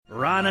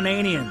Ron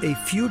Ananian. A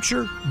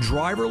future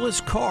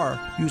driverless car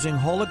using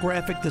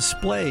holographic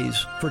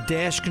displays for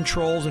dash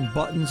controls and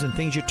buttons and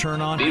things you turn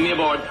on. Beam me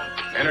aboard.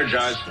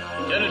 Energize.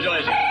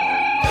 Energizing.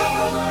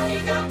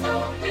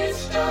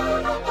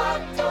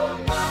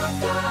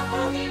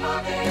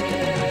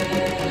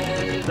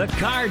 The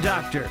Car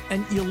Doctor.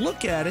 And you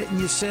look at it and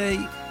you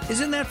say,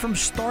 isn't that from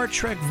Star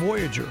Trek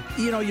Voyager?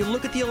 You know, you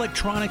look at the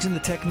electronics and the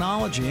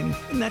technology, and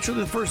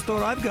naturally the first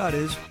thought I've got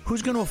is,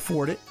 who's going to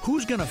afford it?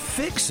 Who's going to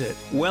fix it?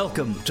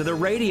 Welcome to the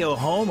radio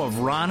home of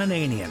Ron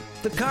Ananian,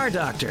 the Car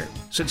Doctor.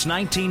 Since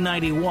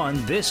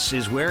 1991, this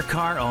is where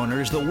car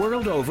owners the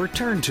world over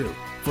turn to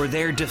for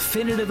their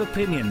definitive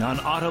opinion on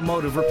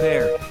automotive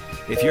repair.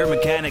 If your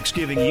mechanic's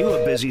giving you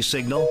a busy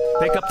signal,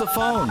 pick up the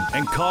phone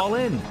and call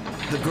in.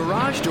 The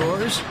garage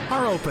doors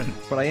are open.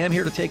 But I am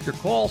here to take your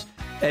calls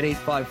at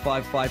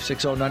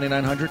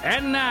 855-560-9900.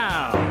 And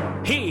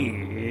now,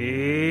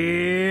 here's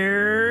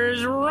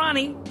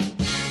Ronnie.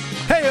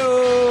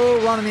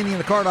 Hey-o! Ron Ananian,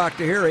 the Car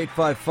Doctor here,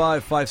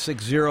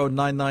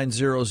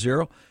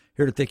 855-560-9900.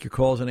 Here to take your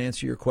calls and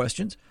answer your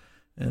questions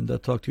and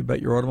talk to you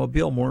about your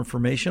automobile. More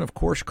information, of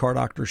course,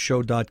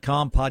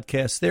 cardoctorshow.com.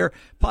 Podcasts there.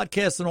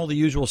 Podcasts in all the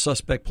usual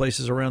suspect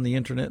places around the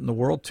internet in the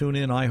world.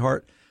 TuneIn,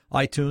 iHeart,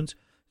 iTunes.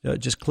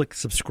 Just click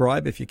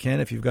subscribe if you can.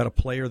 If you've got a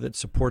player that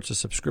supports a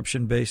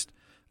subscription-based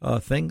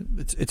thing,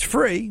 it's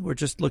free. We're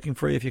just looking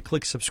for you. If you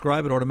click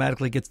subscribe, it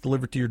automatically gets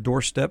delivered to your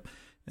doorstep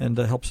and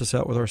helps us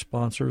out with our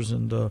sponsors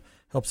and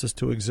helps us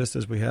to exist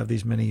as we have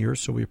these many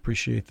years. So we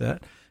appreciate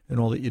that and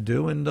all that you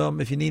do. And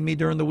if you need me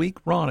during the week,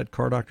 Ron at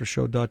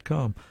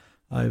cardoctorshow.com.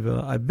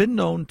 I've been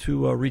known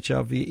to reach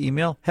out via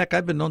email. Heck,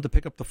 I've been known to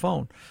pick up the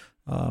phone.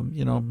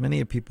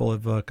 Many people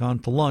have gone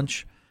to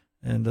lunch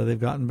and they've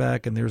gotten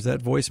back and there's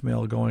that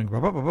voicemail going,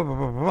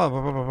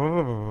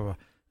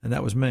 and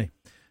that was me.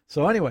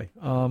 So anyway,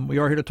 we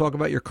are here to talk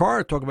about your car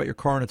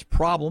and its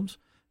problems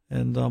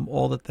and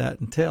all that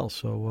entails.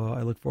 So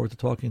I look forward to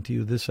talking to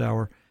you this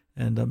hour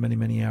and many,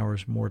 many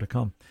hours more to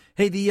come.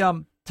 Hey,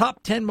 the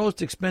top 10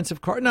 most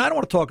expensive car. No, I don't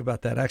want to talk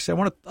about that,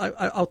 actually.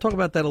 I'll talk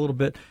about that a little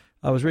bit.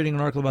 I was reading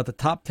an article about the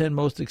top 10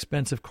 most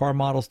expensive car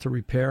models to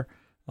repair.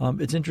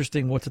 It's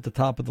interesting what's at the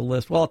top of the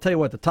list. Well, I'll tell you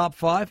what, the top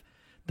 5,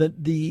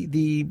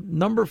 the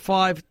number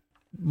 5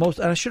 most,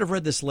 and I should have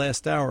read this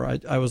last hour.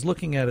 I was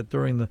looking at it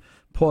during the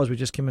pause. We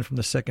just came in from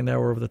the second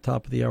hour over the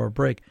top of the hour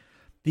break.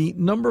 The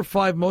number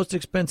 5 most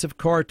expensive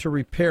car to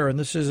repair, and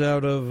this is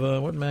out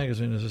of, what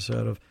magazine is this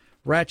out of?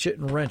 Ratchet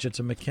and Wrench. It's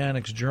a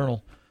mechanics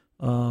journal.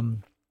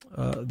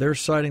 They're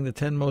citing the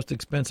 10 most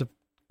expensive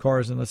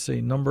cars, and let's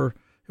see,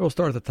 we'll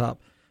start at the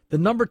top. The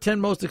number 10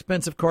 most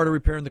expensive car to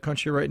repair in the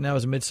country right now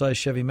is a midsize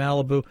Chevy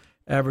Malibu.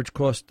 Average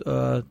cost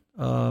to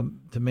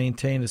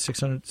maintain is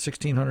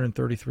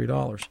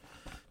 $1,633.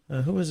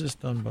 Who is this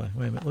done by?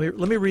 Wait a minute.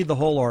 Let me read the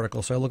whole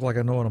article so I look like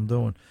I know what I'm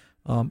doing.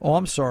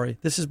 I'm sorry.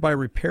 This is by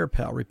Repair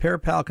Pal. Repair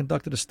Pal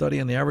conducted a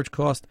study on the average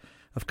cost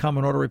of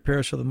common auto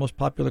repairs for the most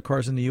popular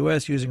cars in the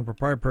U.S. using a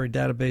proprietary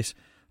database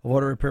of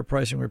auto repair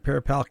pricing.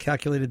 Repair Pal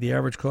calculated the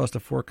average cost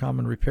of 4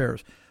 common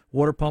repairs: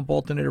 water pump,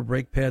 alternator,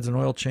 brake pads, and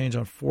oil change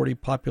on 40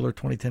 popular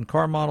 2010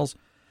 car models.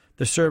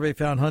 The survey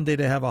found Hyundai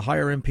to have a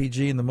higher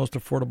MPG and the most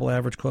affordable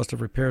average cost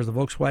of repairs. The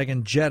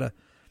Volkswagen Jetta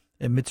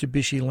and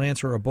Mitsubishi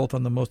Lancer are both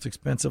on the most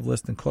expensive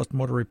list and cost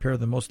more to repair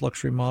than most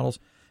luxury models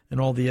and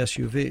all the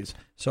SUVs.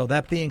 So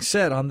that being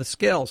said, on the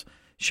scales,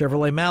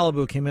 Chevrolet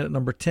Malibu came in at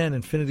number 10,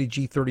 Infiniti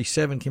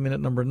G37 came in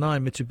at number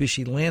 9,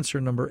 Mitsubishi Lancer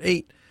number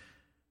 8.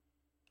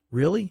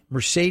 Really?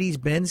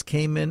 Mercedes-Benz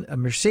came in, a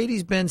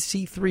Mercedes-Benz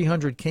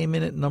C300 came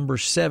in at number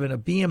 7, a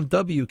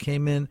BMW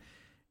came in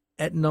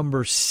at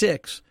number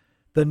 6.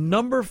 The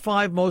number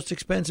 5 most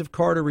expensive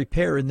car to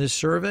repair in this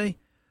survey,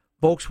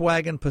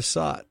 Volkswagen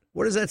Passat.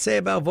 What does that say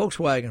about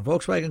Volkswagen?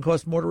 Volkswagen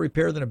costs more to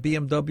repair than a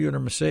BMW and a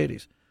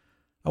Mercedes.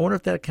 I wonder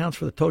if that accounts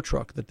for the tow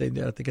truck that they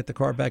have to get the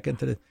car back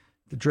into to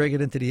drag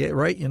it into the,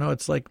 right? You know,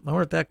 it's like, I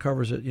wonder if that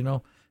covers it, you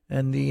know,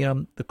 and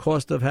the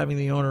cost of having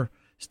the owner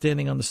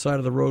standing on the side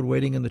of the road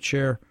waiting in the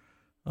chair,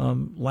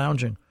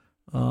 lounging.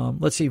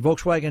 Let's see,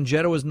 Volkswagen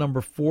Jetta was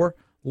number 4.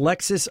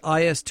 Lexus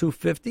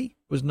IS250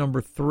 was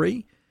number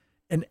 3.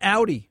 And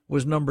Audi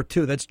was number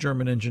 2. That's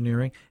German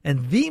engineering.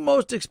 And the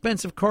most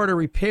expensive car to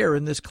repair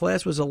in this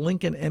class was a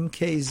Lincoln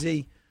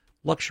MKZ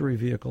luxury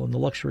vehicle in the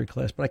luxury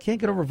class. But I can't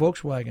get over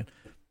Volkswagen.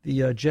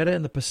 The Jetta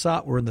and the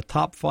Passat were in the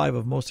top 5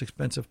 of most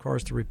expensive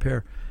cars to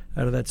repair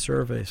out of that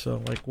survey.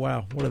 So, like,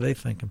 wow, what are they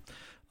thinking?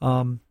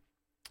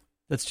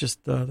 That's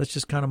just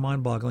kind of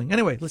mind-boggling.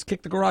 Anyway, let's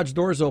kick the garage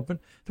doors open.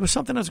 There was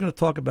something I was going to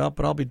talk about,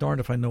 but I'll be darned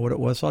if I know what it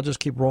was. So I'll just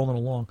keep rolling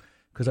along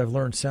because I've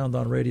learned sound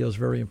on radio is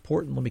very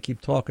important. Let me keep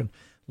talking.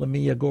 Let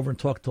me go over and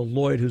talk to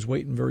Lloyd, who's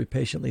waiting very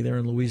patiently there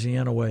in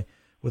Louisiana way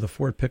with a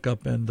Ford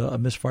pickup and a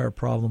misfire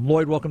problem.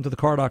 Lloyd, welcome to the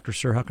Car Doctor,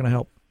 sir. How can I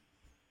help?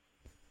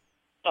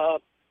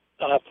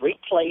 I've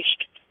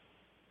replaced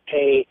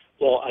I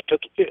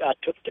took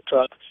the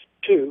truck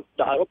to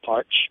the auto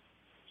parts.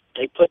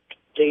 They put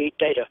the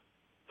data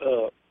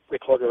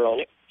recorder on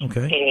it.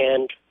 Okay.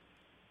 And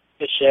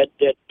it said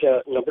that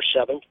number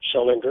 7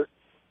 cylinder,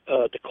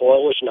 the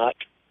coil was not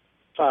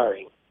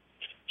firing.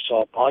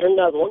 So I bought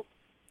another one,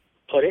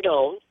 put it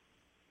on,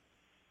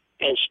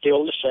 and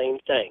still the same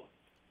thing.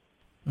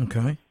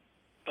 Okay.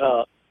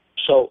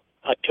 So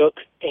I took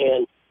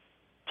and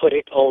put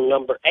it on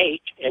number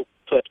 8 and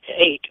put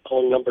 8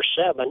 on number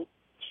 7,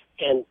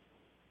 and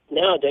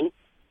now then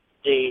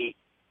the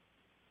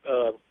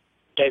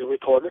data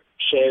recorder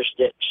says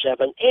that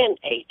 7 and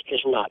 8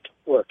 is not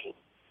working.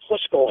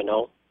 What's going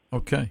on?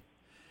 Okay.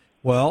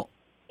 Well,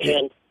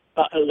 and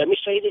let me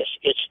say this: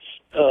 it's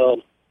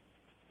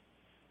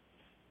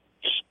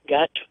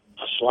got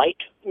a slight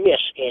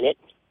miss in it,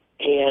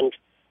 and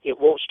it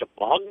wants to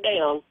bog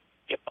down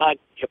if I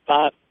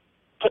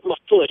put my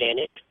foot in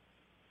it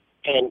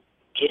and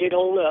get it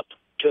on up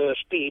to a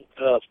speed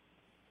of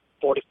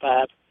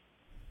 45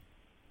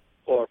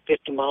 or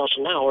 50 miles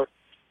an hour.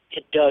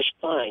 It does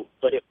fine,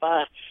 but if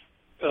I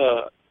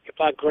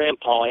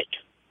grandpa it,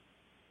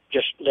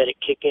 just let it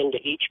kick into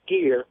each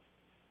gear,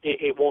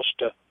 it wants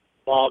to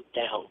bog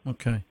down.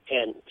 Okay.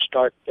 And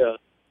start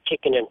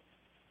kicking in.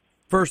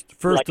 First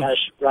like I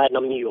was riding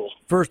a mule.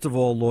 First of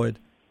all, Lloyd,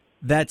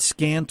 that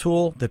scan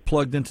tool that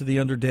plugged into the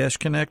under dash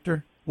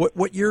connector.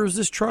 What year was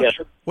this truck? Yes,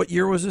 sir. What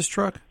year was this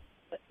truck?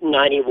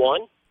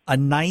 91. A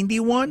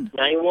 91?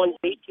 91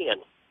 B10.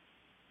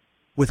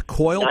 With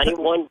coil?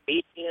 91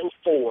 B10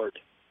 Ford.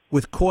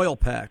 With coil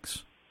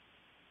packs.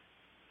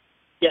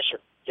 Yes, sir.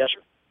 Yes,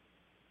 sir.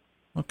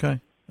 Okay.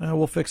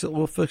 We'll fix it.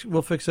 We'll fix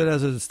it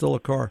as it's still a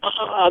car.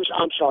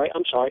 I'm sorry.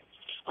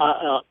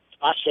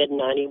 I said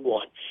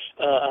 91.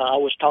 I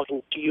was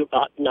talking to you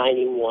about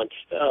 91.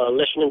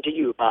 Listening to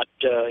you about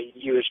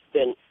you've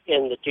been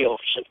in the deal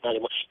since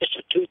 91. It's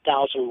a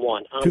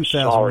 2001. I'm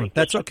 2001. sorry.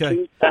 That's it's okay.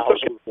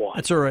 2001.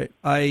 That's all right.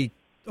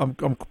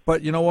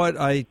 But you know what?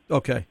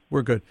 Okay.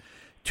 We're good.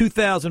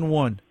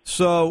 2001.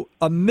 So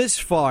a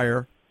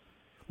misfire.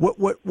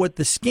 What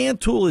the scan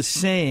tool is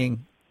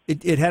saying?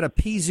 It had a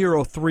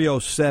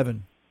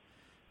P0307.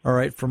 All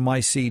right, from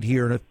my seat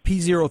here. And a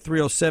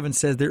P0307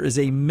 says there is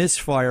a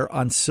misfire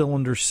on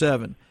cylinder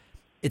 7.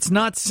 It's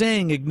not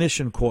saying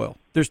ignition coil.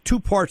 There's two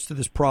parts to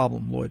this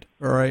problem, Lloyd.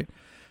 All right?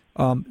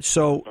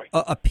 So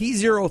a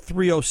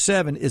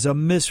P0307 is a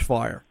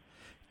misfire.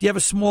 Do you have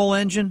a small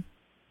engine?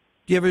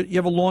 Do you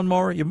have a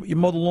lawnmower? You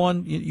mow the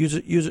lawn? You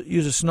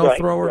use a snow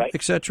thrower,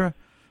 etc.?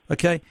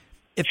 Okay?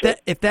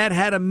 If that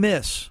had a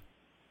miss,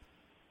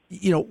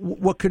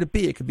 what could it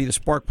be? It could be the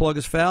spark plug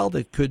is fouled.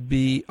 It could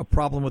be a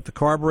problem with the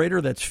carburetor.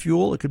 That's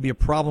fuel. It could be a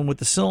problem with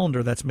the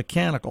cylinder. That's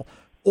mechanical.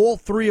 All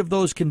three of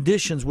those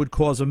conditions would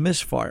cause a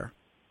misfire.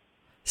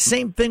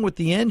 Same thing with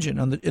the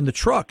engine in the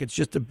truck. It's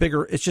just a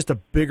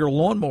bigger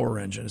lawnmower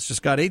engine. It's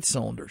just got 8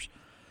 cylinders.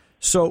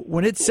 So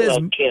when it says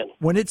 10.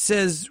 When it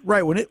says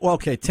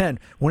 10.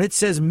 When it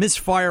says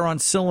misfire on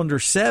cylinder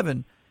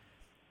 7,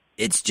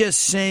 it's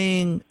just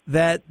saying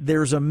that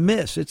there's a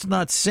miss. It's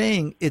not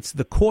saying it's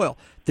the coil.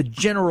 The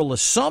general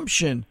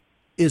assumption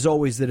is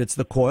always that it's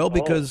the coil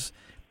because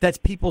that's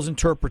people's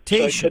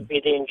interpretation. So it could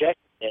be the injector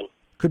then.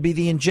 Could be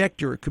the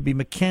injector. It could be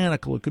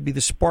mechanical. It could be the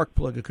spark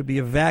plug. It could be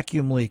a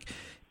vacuum leak.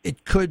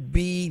 It could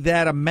be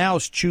that a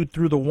mouse chewed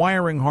through the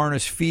wiring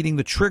harness feeding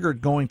the trigger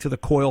going to the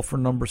coil for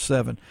number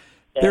 7.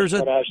 That's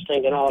what I was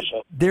thinking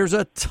also. There's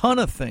a ton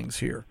of things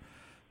here.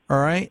 All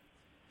right?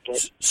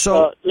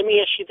 So let me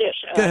ask you this.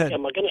 Go ahead.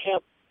 Am I going to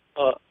have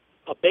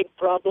a big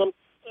problem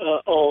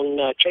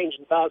on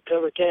changing valve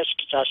cover test?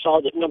 Because I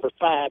saw that number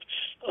 5,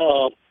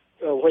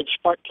 where the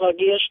spark plug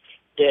is,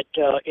 that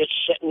it's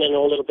sitting in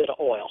a little bit of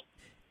oil.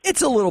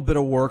 It's a little bit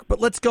of work,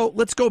 but let's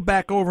go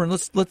back over and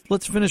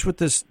let's finish with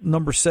this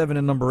number 7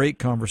 and number 8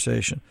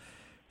 conversation.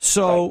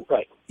 So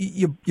right.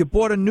 You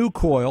bought a new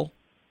coil,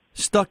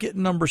 stuck it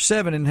in number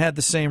 7, and had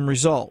the same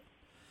result.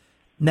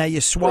 Now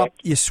you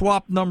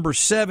swap number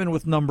 7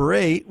 with number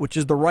 8, which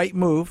is the right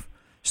move.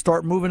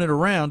 Start moving it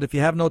around. If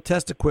you have no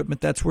test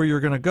equipment, that's where you're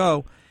going to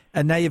go.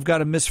 And now you've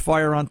got a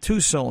misfire on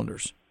 2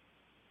 cylinders.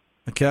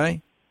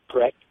 Okay?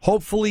 Correct.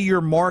 Hopefully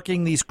you're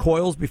marking these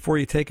coils before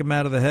you take them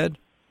out of the head.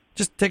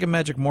 Just take a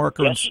magic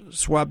marker and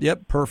swab.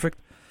 Yep, perfect.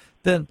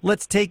 Then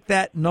let's take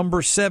that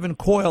number 7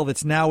 coil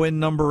that's now in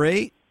number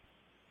 8.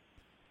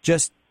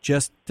 Just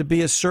to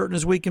be as certain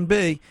as we can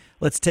be,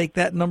 let's take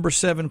that number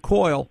 7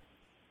 coil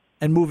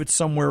and move it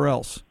somewhere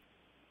else.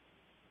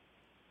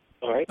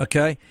 All right.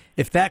 Okay?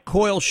 If that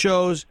coil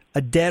shows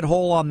a dead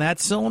hole on that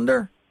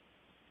cylinder,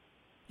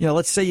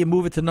 let's say you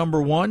move it to number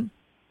 1,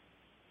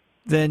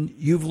 then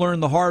you've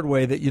learned the hard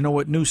way that you know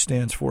what new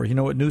stands for. You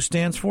know what new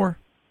stands for?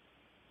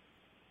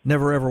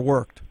 Never ever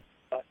worked.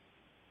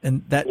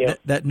 And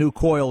that new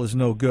coil is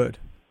no good.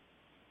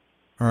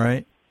 All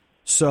right?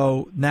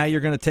 So now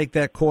you're going to take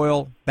that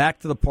coil back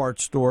to the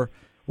parts store.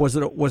 Was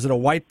it a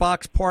white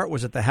box part?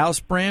 Was it the house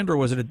brand, or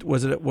was it a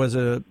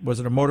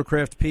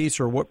Motorcraft piece,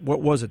 or what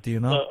was it? Do you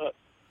know?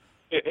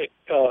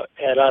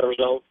 At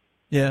AutoZone.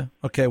 Yeah.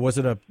 Okay. Was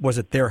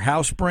it their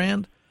house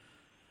brand?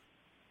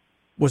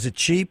 Was it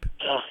cheap?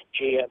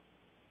 Gee,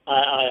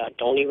 I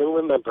don't even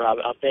remember.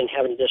 I've been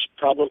having this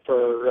problem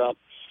for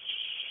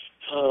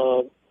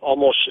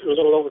almost a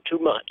little over 2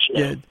 months now.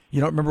 Yeah. You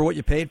don't remember what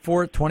you paid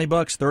for it? $20,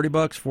 $30,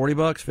 $40,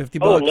 $50?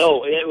 Oh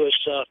no, it was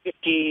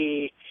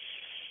 50.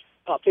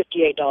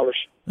 $58.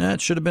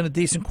 That should have been a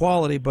decent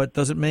quality, but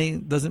doesn't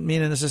mean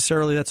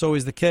necessarily that's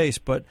always the case.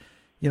 But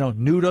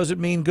new doesn't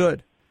mean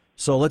good.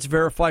 So let's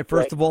verify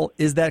first of all,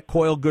 is that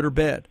coil good or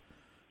bad?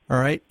 All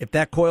right. If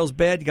that coil's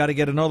bad, you got to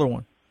get another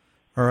one.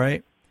 All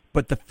right.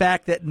 But the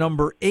fact that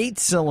number 8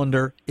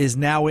 cylinder is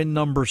now in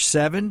number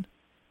 7,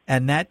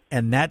 and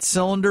that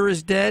cylinder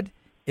is dead,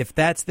 if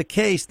that's the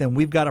case, then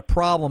we've got a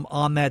problem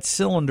on that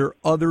cylinder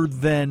other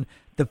than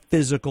the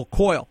physical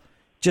coil.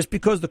 Just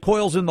because the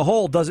coil's in the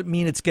hole doesn't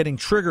mean it's getting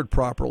triggered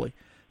properly.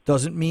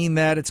 Doesn't mean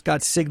that it's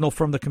got signal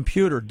from the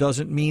computer.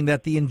 Doesn't mean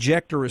that the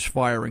injector is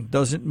firing.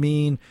 Doesn't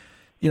mean,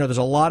 there's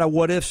a lot of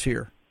what ifs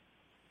here.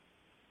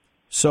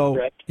 So,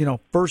 Correct.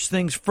 First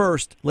things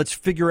first, let's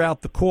figure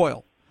out the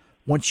coil.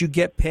 Once you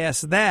get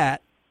past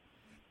that,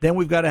 then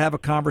we've got to have a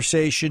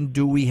conversation.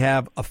 Do we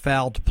have a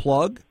fouled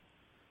plug?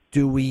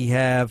 Do we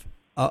have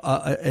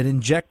an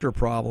injector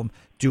problem?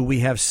 Do we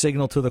have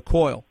signal to the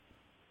coil?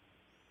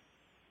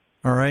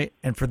 All right.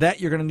 And for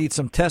that, you're going to need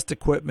some test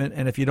equipment.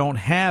 And if you don't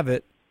have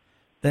it,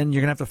 then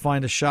you're going to have to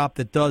find a shop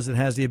that does and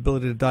has the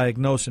ability to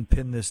diagnose and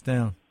pin this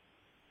down.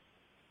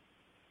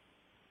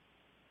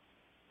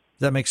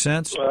 Does that make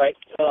sense? All right.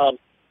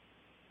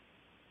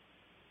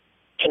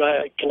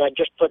 Can I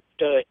just put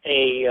a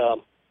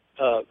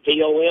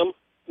VOM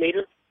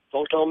meter,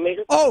 volt-ohm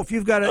meter? Oh, if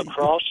you've got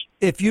across.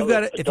 If you've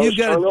got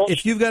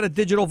a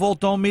digital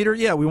volt-ohm meter,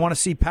 yeah, we want to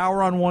see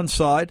power on one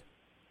side.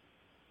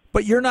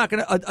 But you're not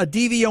going to a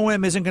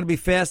DVOM isn't going to be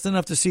fast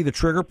enough to see the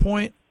trigger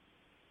point.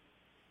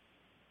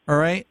 All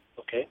right.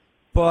 Okay.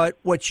 But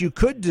what you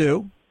could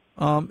do,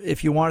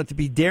 if you want it to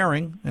be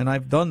daring, and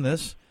I've done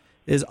this,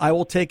 is I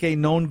will take a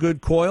known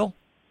good coil,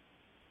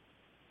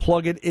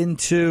 plug it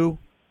into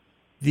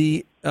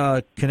the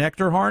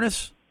connector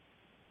harness,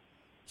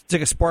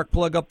 stick a spark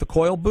plug up the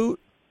coil boot,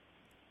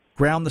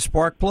 ground the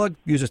spark plug,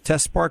 use a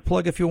test spark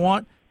plug if you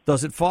want.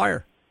 Does it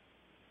fire?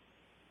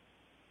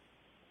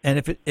 And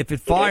if it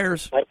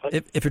fires,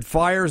 if it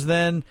fires,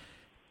 then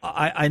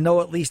I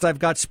know at least I've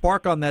got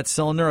spark on that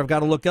cylinder. I've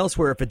got to look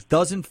elsewhere. If it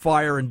doesn't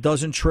fire and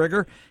doesn't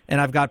trigger,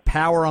 and I've got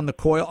power on the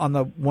coil, on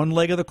the one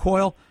leg of the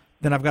coil,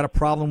 then I've got a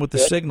problem with the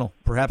signal.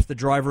 Perhaps the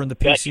driver in the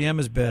PCM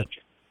is bad.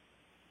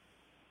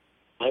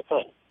 My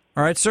fun.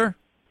 All right, sir.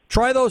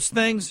 Try those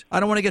things. I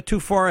don't want to get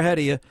too far ahead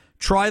of you.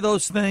 Try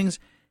those things.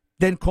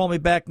 Then call me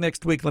back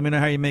next week. Let me know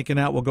how you're making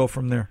out. We'll go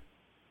from there.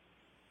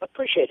 I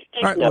appreciate it.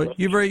 Thanks. All right. Well,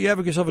 you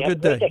have yourself a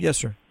good day. Yes,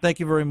 sir. Thank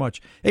you very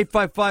much.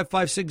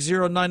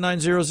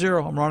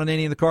 855-560-9900. I'm Ron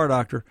Ananian, the Car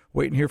Doctor,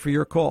 waiting here for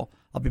your call.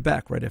 I'll be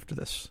back right after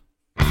this.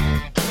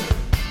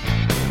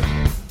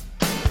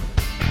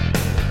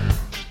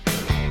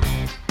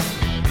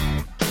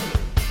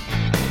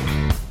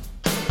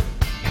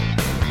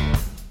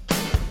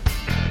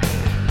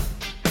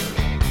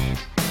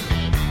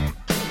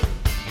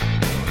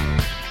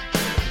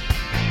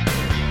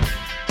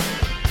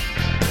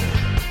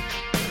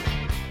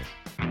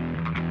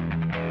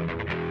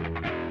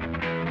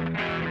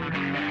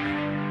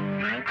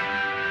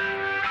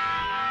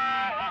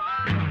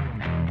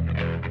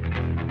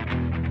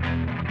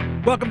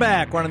 Welcome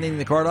back. Ron Ananian,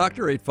 the Car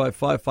Doctor.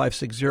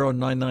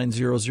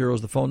 855-560-9900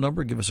 is the phone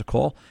number. Give us a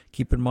call.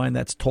 Keep in mind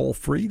that's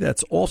toll-free.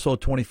 That's also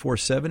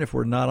 24/7. If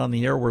we're not on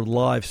the air, we're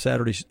live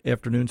Saturday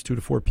afternoons, 2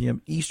 to 4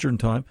 p.m. Eastern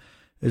Time,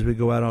 as we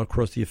go out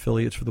across the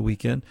affiliates for the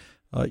weekend.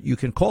 You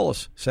can call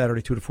us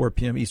Saturday, 2 to 4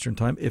 p.m. Eastern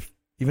Time.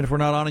 Even if we're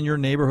not on in your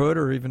neighborhood,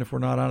 or even if we're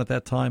not on at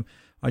that time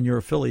on your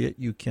affiliate,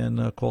 you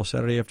can call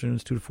Saturday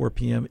afternoons, 2 to 4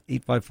 p.m.,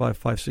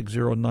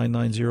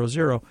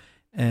 855-560-9900.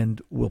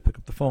 And we'll pick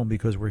up the phone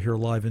because we're here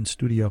live in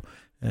studio,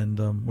 and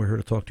we're here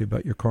to talk to you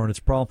about your car and its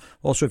problem.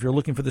 Also, if you're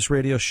looking for this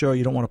radio show,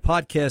 you don't want to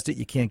podcast it,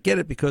 you can't get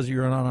it because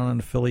you're not on an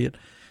affiliate.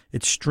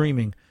 It's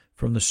streaming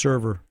from the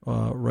server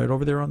right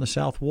over there on the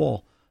south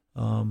wall.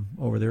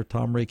 Over there,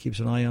 Tom Ray keeps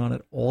an eye on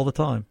it all the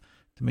time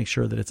to make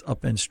sure that it's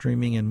up and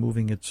streaming and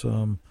moving its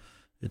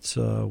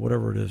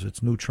whatever it is,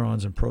 its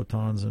neutrons and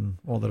protons and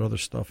all that other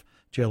stuff.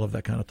 Jay, I love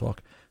that kind of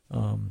talk.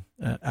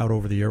 Out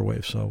over the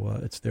airwaves. So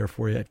it's there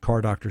for you at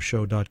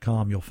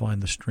cardoctorshow.com. You'll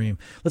find the stream.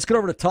 Let's get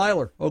over to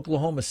Tyler,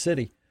 Oklahoma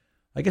City.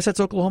 I guess that's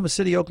Oklahoma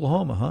City,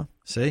 Oklahoma, huh?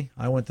 See,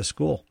 I went to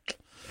school.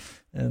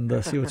 And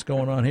see what's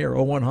going on here.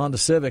 01 Honda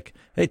Civic.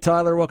 Hey,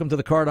 Tyler, welcome to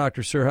the Car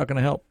Doctor, sir. How can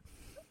I help?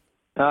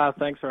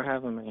 Thanks for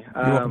having me.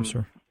 You're welcome,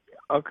 sir.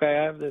 Okay,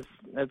 I have this.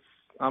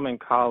 I'm in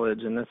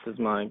college, and this is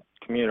my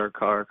commuter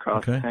car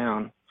across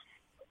town.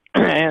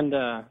 And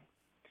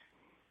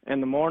in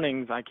the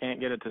mornings, I can't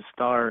get it to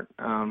start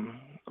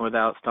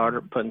without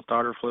putting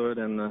starter fluid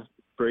in the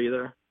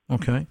breather.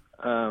 Okay.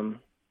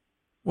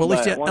 Well,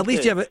 at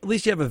least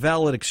you have a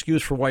valid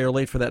excuse for why you're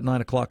late for that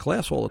 9 o'clock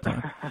class all the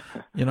time.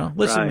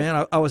 Listen, right.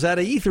 man, I was out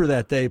of ether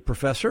that day,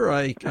 Professor.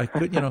 I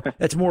could,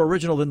 that's more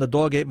original than the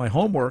dog ate my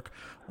homework.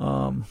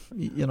 But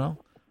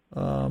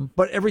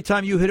every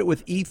time you hit it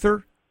with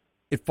ether,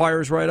 it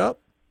fires right up.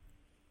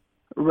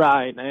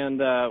 Right, and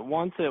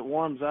once it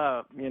warms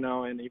up,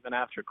 and even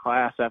after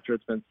class, after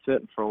it's been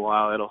sitting for a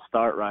while, it'll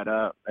start right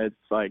up. It's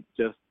like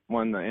just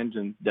when the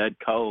engine's dead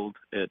cold,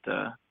 it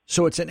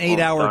so it's an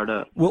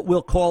 8-hour.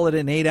 We'll call it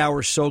an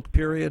 8-hour soak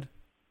period.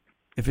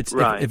 If it's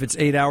right. if it's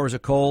 8 hours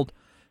of cold,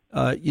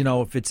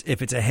 if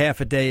it's a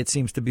half a day, it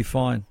seems to be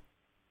fine.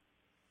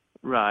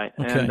 Right.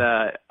 Okay. And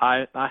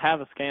I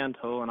have a scan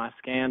tool, and I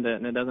scanned it,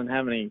 and it doesn't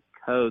have any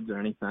codes or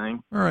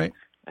anything. All right.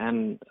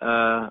 And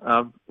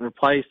I've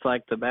replaced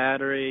like the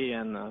battery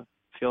and the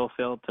fuel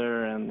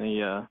filter and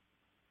the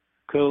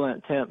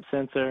coolant temp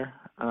sensor,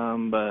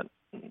 but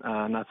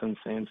nothing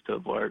seems to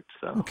have worked.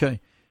 So.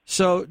 Okay.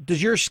 So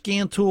does your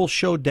scan tool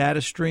show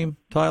data stream,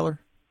 Tyler?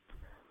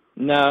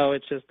 No,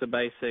 it's just a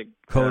basic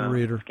code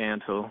reader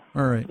scan tool.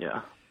 All right.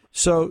 Yeah.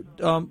 So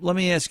let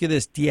me ask you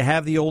this: do you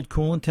have the old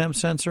coolant temp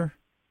sensor?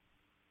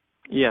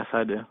 Yes,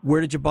 I do. Where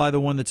did you buy the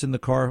one that's in the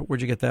car?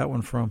 Where'd you get that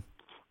one from?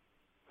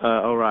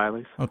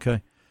 O'Reilly's.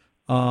 Okay.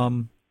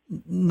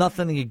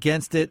 Nothing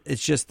against it.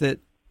 It's just that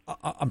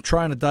I'm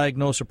trying to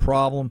diagnose a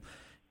problem.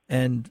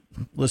 And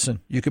listen,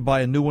 you could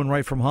buy a new one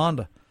right from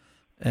Honda.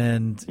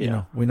 And,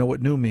 we know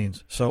what new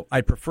means. So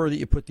I'd prefer that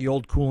you put the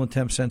old coolant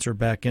temp sensor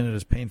back in it,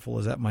 as painful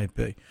as that might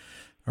be.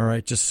 All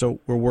right, just so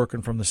we're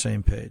working from the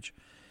same page.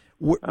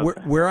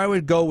 Where I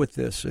would go with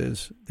this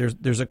is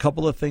there's a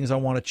couple of things I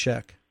want to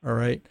check. All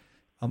right.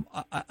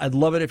 I'd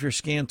love it if your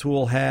scan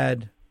tool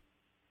had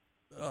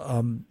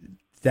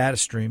data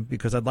stream,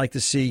 because I'd like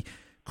to see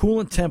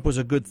coolant temp was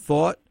a good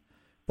thought,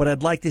 but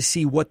I'd like to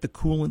see what the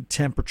coolant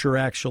temperature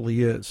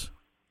actually is.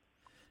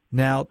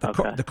 Now,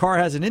 the car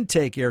has an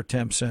intake air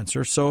temp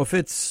sensor, so if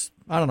it's,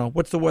 I don't know,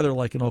 what's the weather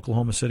like in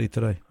Oklahoma City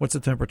today? What's the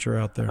temperature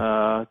out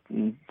there?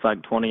 It's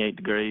like 28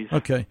 degrees.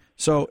 Okay,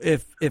 so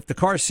if the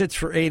car sits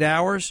for 8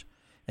 hours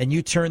and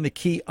you turn the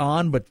key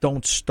on but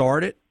don't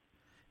start it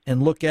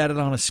and look at it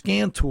on a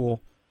scan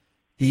tool,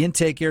 the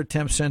intake air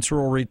temp sensor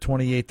will read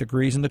 28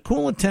 degrees, and the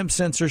coolant temp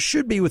sensor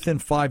should be within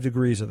 5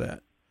 degrees of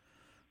that.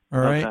 All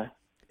right? Okay.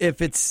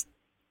 If it's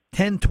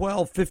 10,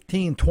 12,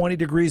 15, 20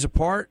 degrees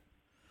apart,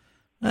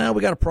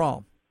 we got a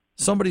problem.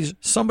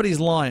 Somebody's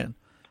lying.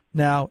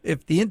 Now,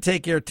 if the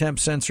intake air temp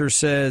sensor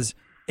says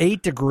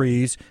 8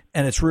 degrees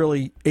and it's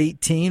really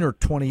 18 or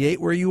 28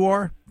 where you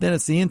are, then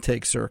it's the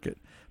intake circuit.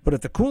 But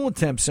if the coolant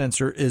temp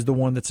sensor is the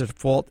one that's at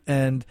fault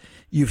and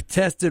you've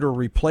tested or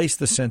replaced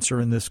the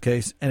sensor in this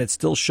case and it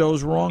still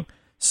shows wrong,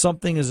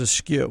 something is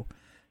askew.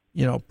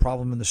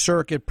 Problem in the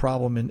circuit,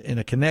 problem in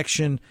a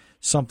connection,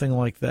 something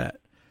like that.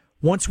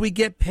 Once we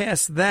get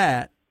past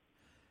that,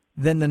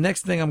 then the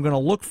next thing I'm going to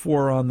look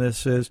for on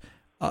this is,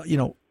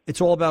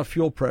 it's all about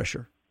fuel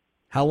pressure.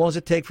 How long does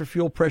it take for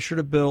fuel pressure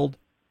to build?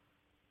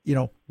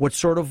 What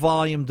sort of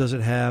volume does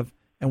it have?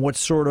 And what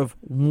sort of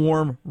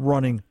warm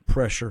running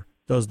pressure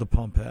does the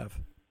pump have?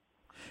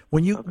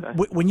 When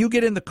you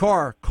get in the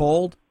car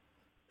cold,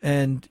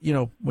 and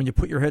when you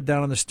put your head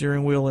down on the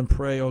steering wheel and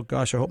pray, oh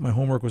gosh, I hope my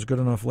homework was good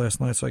enough last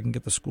night so I can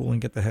get to school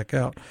and get the heck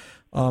out,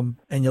 and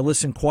you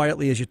listen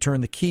quietly as you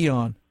turn the key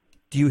on,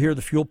 do you hear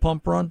the fuel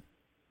pump run?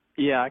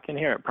 Yeah, I can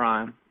hear it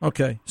prime.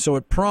 Okay, so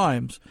it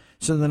primes.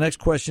 So the next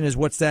question is,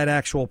 what's that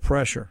actual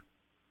pressure?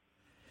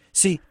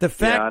 See, the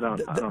fact I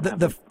don't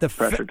have the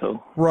pressure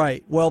tool.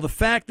 Right. Well, the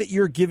fact that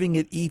you're giving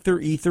it ether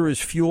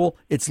is fuel,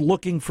 it's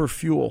looking for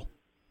fuel.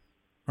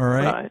 All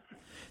right? Right.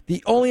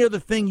 The only other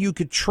thing you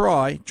could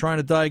trying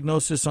to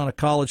diagnose this on a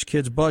college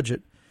kid's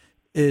budget,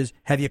 is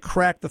have you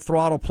cracked the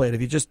throttle plate?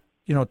 Have you just,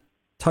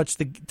 touched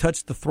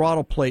the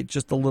throttle plate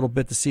just a little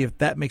bit to see if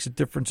that makes a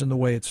difference in the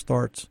way it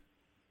starts?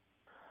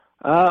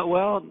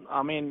 Well,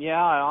 I mean, yeah,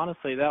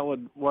 honestly, that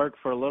would work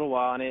for a little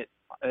while, and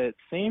it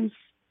seems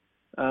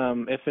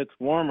if it's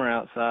warmer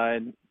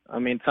outside, I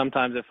mean,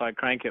 sometimes if I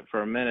crank it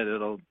for a minute,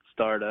 it'll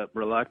start up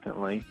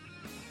reluctantly.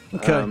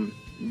 Okay.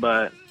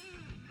 But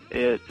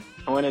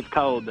when it's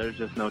cold, there's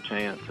just no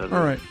chance of it.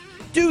 All right.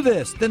 Do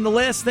this. Then the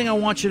last thing I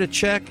want you to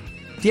check,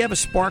 do you have a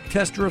spark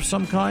tester of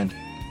some kind?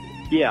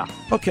 Yeah.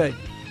 Okay.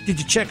 Did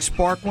you check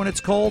spark when it's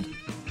cold?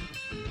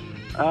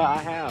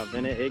 I have,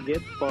 and it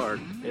gets spark.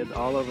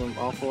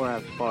 All four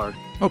have spark.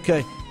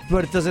 Okay,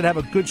 but does it have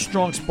a good,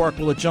 strong spark?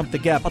 Will it jump the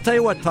gap? I'll tell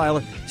you what,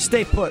 Tyler,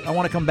 stay put. I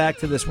want to come back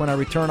to this when I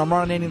return. I'm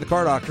Ron Ananian, the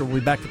Car Doctor. We'll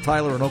be back to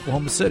Tyler in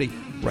Oklahoma City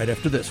right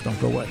after this. Don't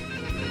go away.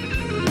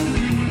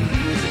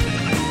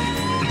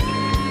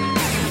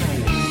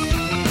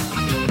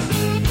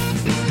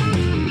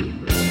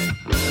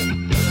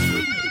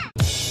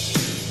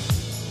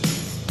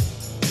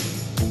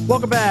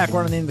 Welcome back.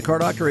 Ron Ananian, the Car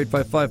Doctor,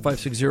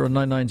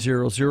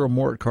 855-560-9900,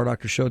 more at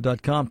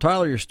cardoctorshow.com.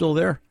 Tyler, you're still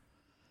there?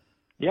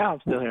 Yeah,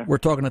 I'm still here. We're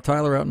talking to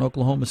Tyler out in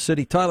Oklahoma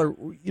City. Tyler,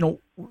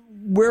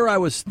 where I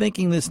was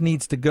thinking this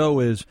needs to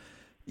go is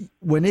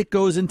when it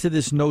goes into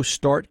this no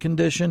start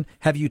condition,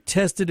 have you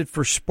tested it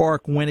for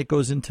spark when it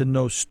goes into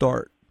no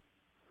start?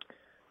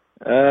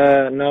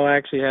 No, I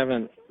actually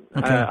haven't.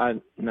 Okay.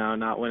 No,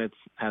 not when it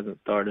hasn't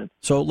started.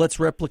 So let's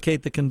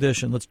replicate the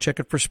condition. Let's check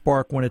it for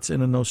spark when it's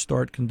in a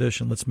no-start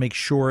condition. Let's make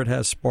sure it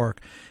has spark.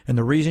 And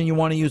the reason you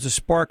want to use a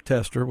spark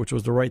tester, which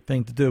was the right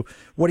thing to do,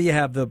 what do you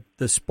have, the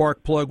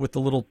spark plug with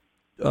the little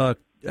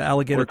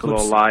alligator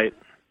clips? With the little light.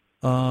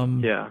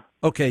 Yeah.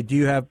 Okay,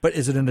 but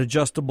is it an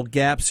adjustable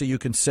gap so you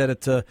can set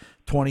it to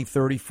 20,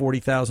 30,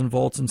 40,000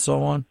 volts and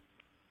so on?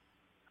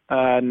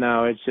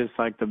 No, it's just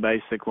like the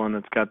basic one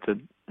that's got the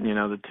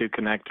the two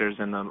connectors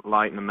and the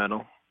light in the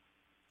middle.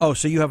 Oh,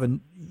 so you have a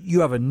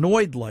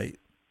Noid light.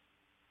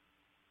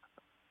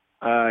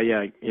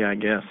 Yeah, I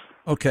guess.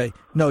 Okay.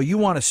 No, you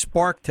want a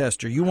spark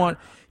tester. You want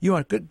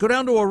go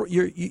down to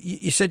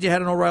you said you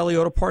had an O'Reilly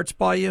Auto Parts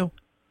by you?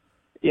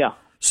 Yeah.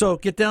 So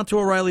get down to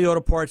O'Reilly Auto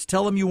Parts.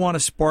 Tell them you want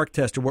a spark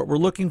tester. What we're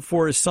looking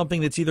for is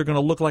something that's either going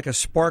to look like a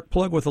spark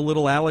plug with a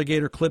little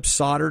alligator clip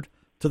soldered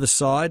to the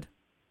side,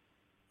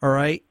 all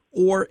right?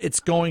 Or it's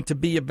going to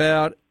be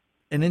about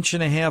 1.5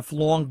 inches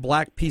long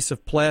black piece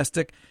of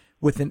plastic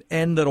with an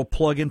end that'll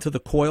plug into the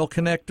coil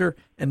connector,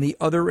 and the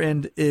other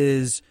end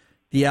is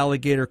the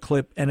alligator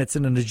clip, and it's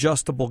in an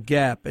adjustable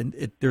gap,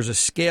 and there's a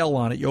scale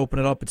on it. You open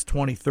it up, it's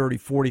 20, 30,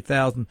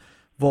 40,000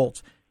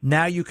 volts.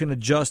 Now you can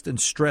adjust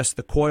and stress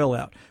the coil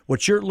out.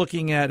 What you're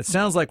looking at, it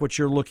sounds like what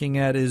you're looking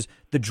at is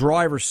the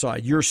driver's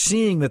side. You're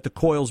seeing that the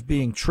coil's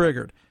being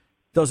triggered.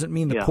 Doesn't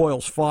mean the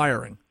coil's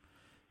firing.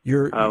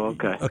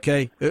 Okay.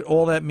 Okay.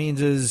 All that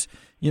means is,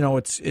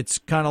 it's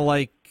kind of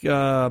like,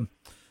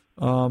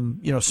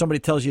 somebody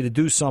tells you to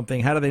do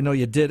something. How do they know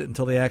you did it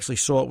until they actually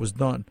saw it was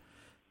done?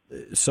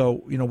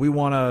 So, we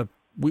want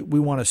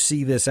to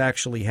see this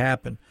actually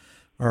happen.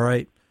 All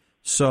right.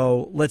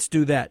 So let's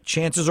do that.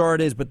 Chances are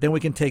it is, but then we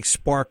can take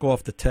spark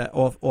off the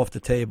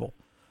table.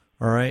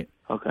 All right.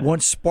 Okay.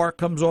 Once spark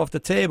comes off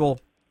the table,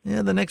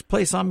 the next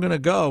place I'm going to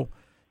go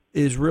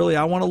is really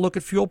I want to look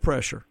at fuel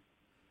pressure.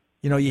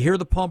 You hear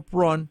the pump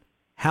run.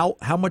 How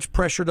much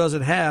pressure does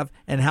it have,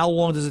 and how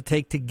long does it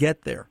take to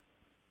get there?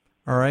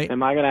 All right.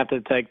 Am I going to have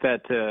to take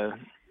that to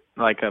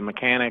like a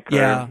mechanic?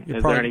 Yeah. Or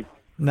is there any?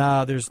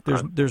 No,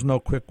 there's no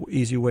quick,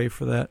 easy way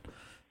for that.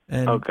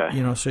 And, okay.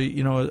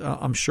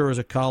 I'm sure as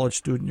a college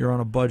student, you're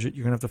on a budget.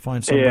 You're going to have to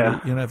find somebody. Yeah.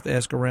 You're going to have to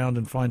ask around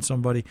and find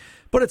somebody.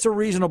 But it's a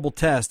reasonable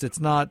test. It's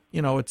not,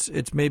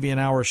 it's maybe an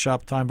hour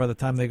shop time by the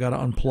time they got to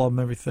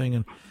unplug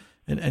everything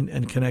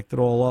and connect it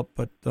all up.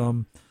 But,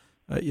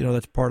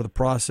 that's part of the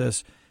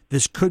process.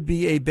 This could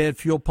be a bad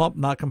fuel pump,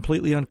 not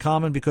completely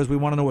uncommon, because we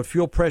want to know what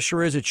fuel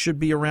pressure is. It should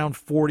be around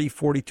 40,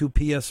 42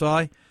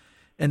 PSI.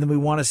 And then we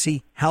want to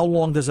see how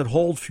long does it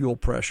hold fuel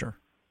pressure.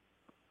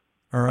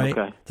 All right.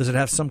 Okay. Does it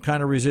have some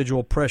kind of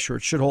residual pressure?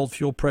 It should hold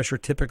fuel pressure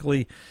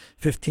typically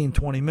 15,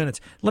 20 minutes.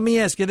 Let me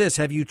ask you this.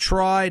 Have you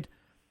tried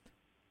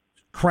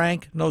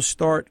crank, no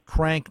start,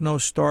 crank, no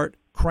start,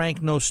 crank,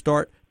 no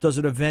start? Does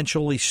it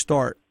eventually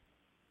start?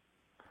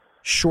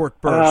 Short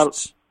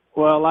bursts.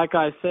 Well, like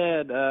I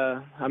said,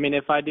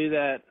 if I do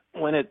that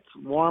when it's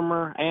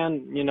warmer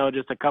and,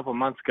 just a couple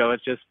months ago,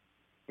 it's just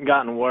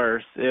gotten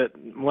worse.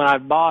 When I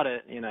bought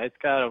it, it's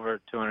got over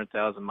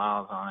 200,000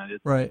 miles on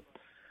it. Right.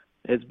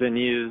 It's been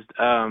used.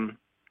 When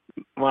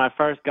I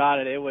first got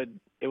it, it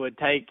would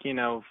take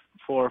 4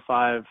 or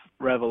 5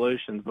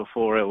 revolutions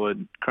before it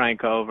would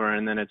crank over,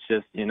 and then it's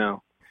just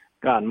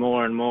gotten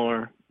more and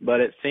more. But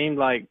it seemed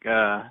like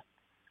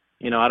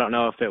I don't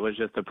know if it was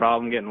just a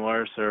problem getting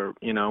worse or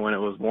when it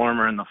was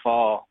warmer in the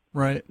fall.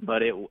 Right.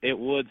 But it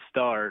would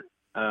start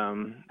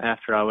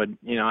after I would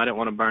I didn't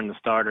want to burn the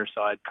starter,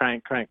 so I'd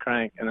crank,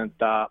 and then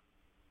stop,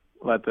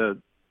 let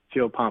the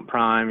fuel pump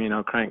prime,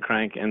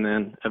 crank, and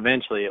then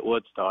eventually it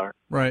would start.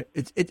 Right.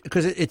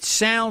 Because it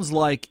sounds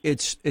like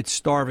it's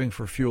starving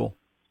for fuel.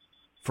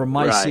 From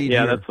my right. seat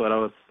Yeah, here. that's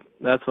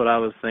what I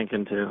was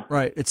thinking too.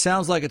 Right. It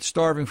sounds like it's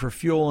starving for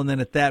fuel, and then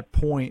at that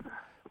point,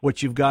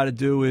 what you've got to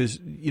do is,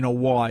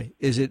 why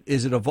is it?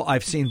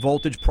 I've seen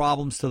voltage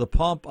problems to the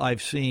pump.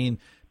 I've seen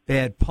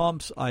bad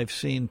pumps. I've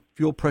seen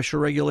fuel pressure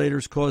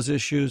regulators cause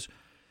issues.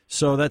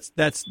 So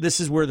this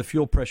is where the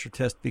fuel pressure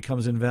test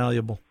becomes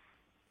invaluable.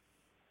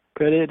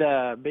 Could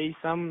it be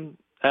some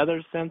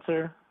other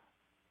sensor?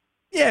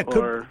 Yeah,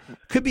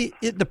 could be.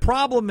 The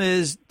problem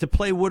is to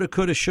play woulda,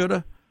 coulda,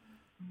 shoulda,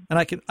 and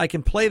I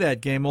can play that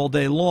game all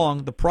day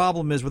long. The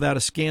problem is without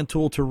a scan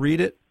tool to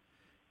read it,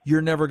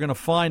 you're never going to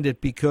find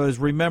it because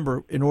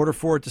remember, in order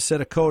for it to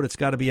set a code, it's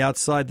got to be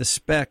outside the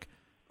spec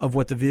of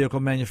what the vehicle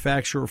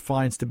manufacturer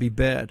finds to be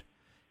bad.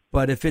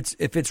 But if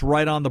it's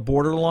right on the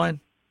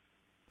borderline,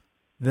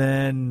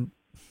 then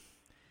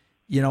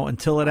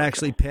until it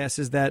actually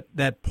passes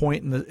that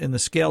point in the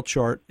scale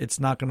chart, it's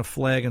not going to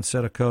flag and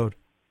set a code.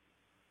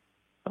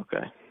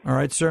 Okay. All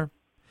right, sir.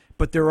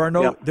 But there are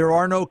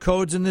no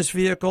codes in this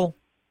vehicle?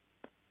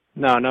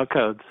 No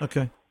codes.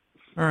 Okay.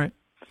 All right.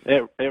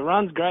 It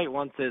runs great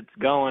once it's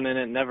going, and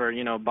it never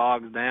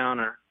bogs down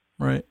or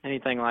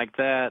anything like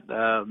that.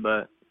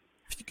 But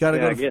you gotta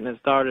getting it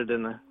started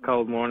in the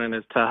cold morning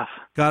is tough.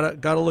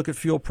 Gotta look at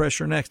fuel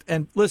pressure next.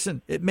 And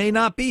listen, it may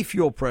not be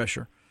fuel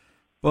pressure,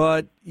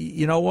 but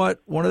you know what?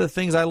 One of the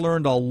things I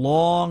learned a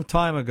long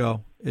time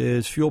ago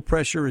is fuel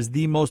pressure is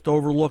the most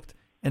overlooked,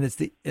 and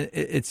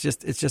it's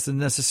just a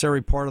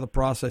necessary part of the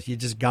process. You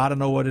just got to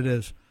know what it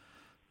is.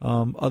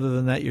 Other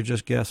than that, you're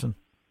just guessing.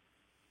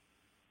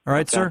 All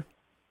right, sir.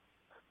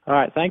 All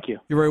right, thank you.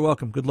 You're very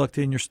welcome. Good luck to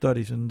you in your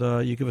studies, and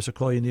you give us a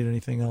call if you need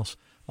anything else.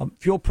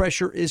 Fuel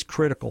pressure is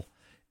critical,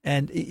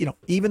 and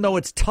even though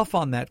it's tough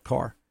on that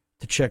car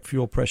to check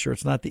fuel pressure,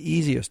 it's not the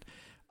easiest.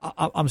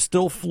 I'm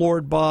still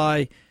floored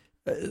by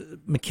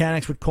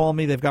Mechanics would call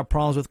me. They've got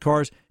problems with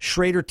cars.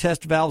 Schrader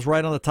test valves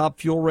right on the top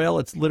fuel rail.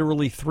 It's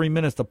literally 3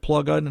 minutes to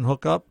plug in and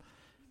hook up.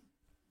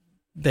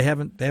 They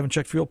haven't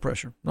checked fuel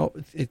pressure. No,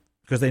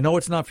 because they know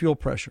it's not fuel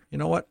pressure. You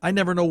know what? I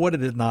never know what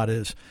it is not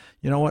is.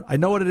 You know what? I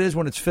know what it is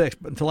when it's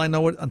fixed, but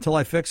until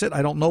I fix it,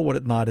 I don't know what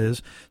it not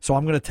is. So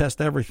I'm going to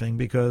test everything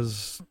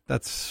because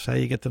that's how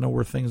you get to know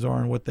where things are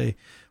and what they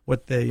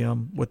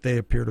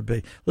appear to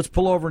be. Let's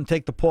pull over and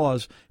take the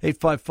pause.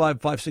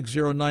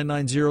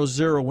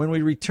 855-560-9900. When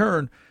we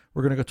return,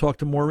 we're going to go talk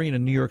to Maureen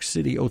in New York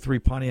City, 03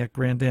 Pontiac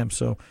Grand Am.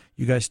 So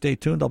you guys stay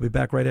tuned. I'll be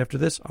back right after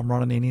this. I'm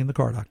Ron Ananian, the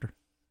Car Doctor.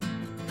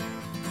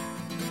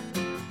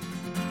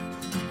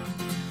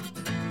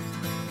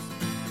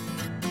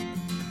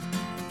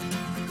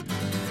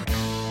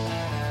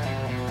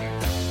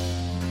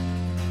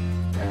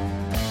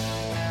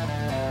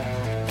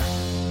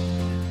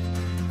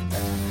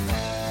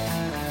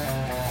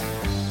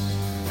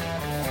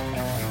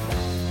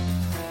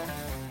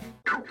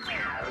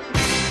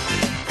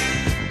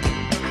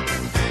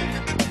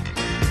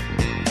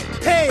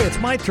 It's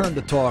my turn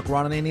to talk.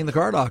 Ron Ananian, the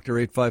Car Doctor,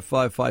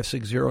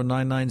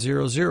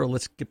 855-560-9900.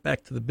 Let's get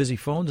back to the busy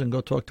phones and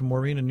go talk to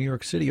Maureen in New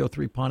York City,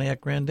 03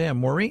 Pontiac Grand Am.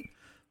 Maureen,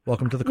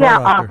 welcome to the Car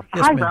Doctor.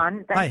 Yes, hi, ma'am.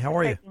 Ron. Hi, how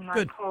are you?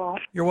 Good. Call.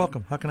 You're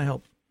welcome. How can I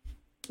help?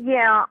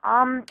 Yeah,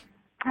 how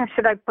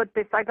should I put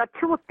this? I got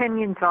two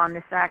opinions on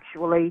this,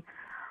 actually.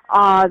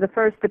 The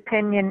first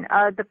opinion,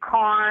 the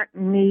car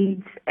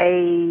needs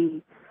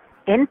a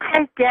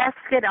intake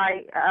gasket.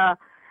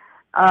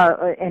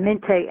 An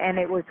intake, and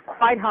it was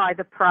quite high,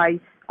 the price,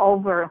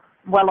 well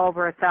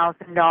over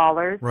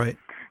 $1,000. Right.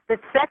 The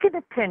second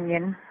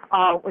opinion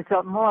was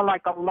more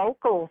like a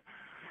local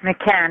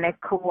mechanic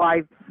who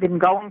I've been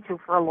going to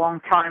for a long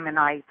time, and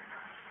I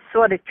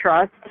sort of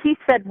trust. He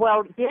said,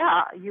 well,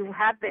 yeah, you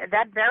have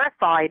that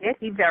verified it.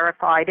 He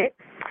verified it.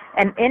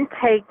 An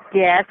intake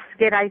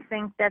gasket, I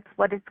think that's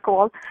what it's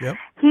called. Yep.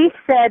 He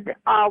said,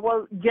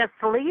 well, just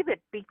leave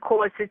it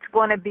because it's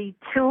going to be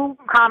too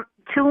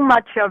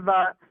much of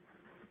a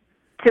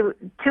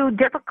too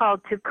difficult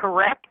to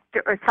correct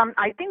or some.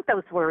 I think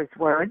those were his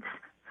words.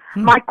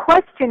 My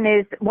question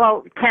is,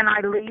 well, can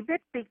I leave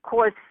it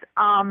because,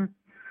 or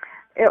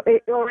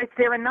is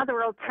there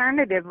another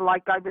alternative?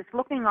 Like I was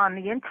looking on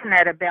the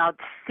internet about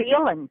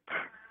sealant.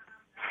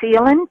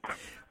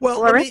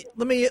 Well, let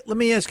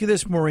me ask you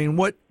this, Maureen.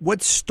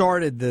 What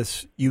started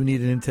this? You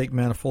need an intake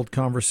manifold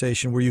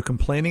conversation. Were you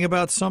complaining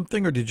about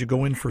something, or did you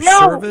go in for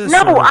service?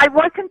 No, I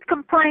wasn't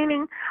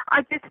complaining.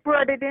 I just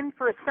brought it in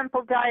for a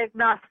simple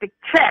diagnostic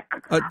check.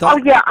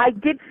 Yeah, I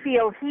did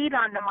feel heat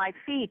under my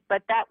feet,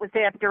 but that was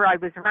after I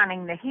was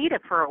running the heater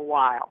for a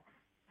while.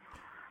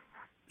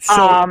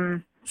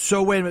 So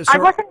wait a minute. I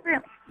wasn't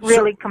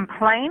really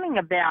complaining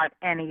about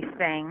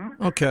anything.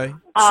 Okay.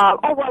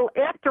 Well,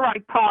 after I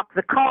parked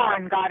the car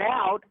and got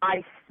out,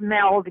 I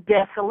smelled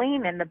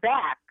gasoline in the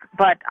back.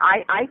 But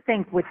I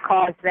think with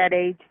cars that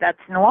age, that's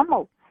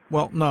normal.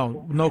 Well,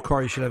 no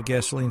car you should have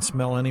gasoline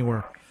smell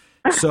anywhere.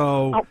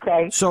 So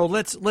okay. So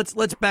let's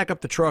back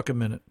up the truck a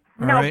minute.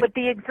 No, right? But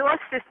the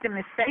exhaust system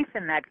is safe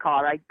in that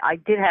car. I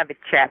did have it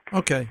checked.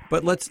 Okay,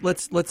 but let's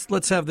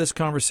have this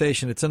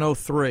conversation. It's an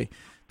 03.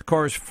 The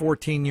car is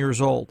 14 years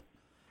old.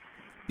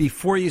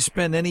 Before you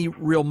spend any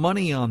real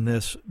money on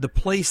this, the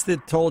place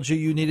that told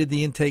you needed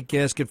the intake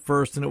gasket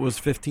first and it was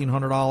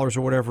 $1,500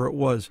 or whatever it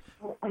was.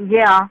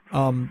 Yeah.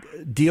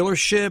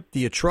 Dealership,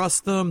 do you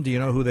trust them? Do you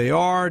know who they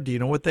are? Do you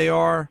know what they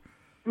are?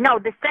 No,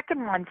 the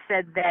second one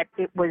said that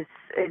it was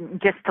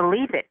just to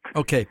leave it.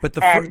 Okay, but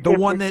the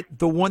one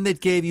that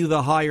gave you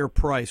the higher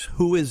price,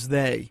 who is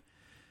they?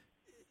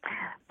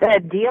 The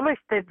dealers,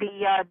 the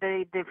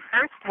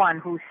first one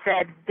who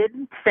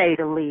didn't say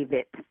to leave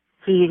it.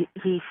 He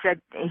said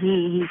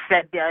you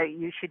should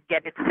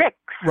get it fixed.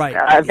 Right.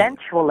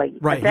 Eventually.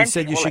 Right. Eventually. He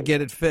said you should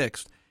get it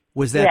fixed.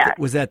 Was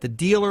that the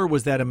dealer?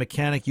 Was that a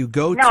mechanic you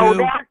go to? No,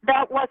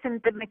 that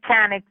wasn't the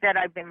mechanic that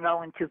I've been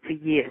going to for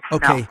years.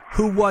 Okay. No.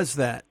 Who was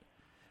that?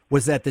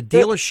 Was that the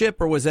dealership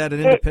or was that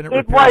an independent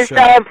repair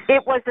shop?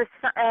 It was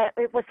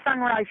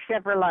Sunrise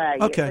Chevrolet.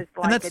 Okay. It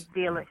was like a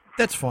dealer.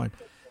 That's fine.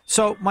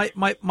 So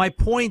my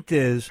point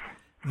is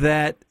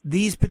that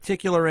these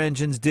particular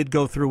engines did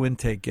go through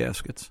intake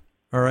gaskets.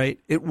 All right?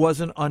 It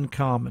wasn't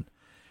uncommon.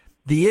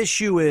 The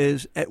issue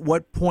is at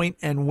what point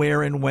and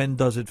where and when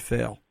does it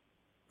fail?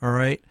 All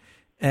right?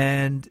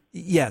 And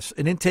yes,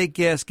 an intake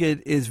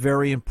gasket is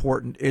very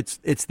important.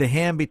 It's the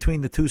ham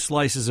between the two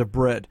slices of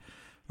bread.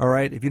 All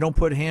right? If you don't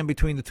put ham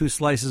between the two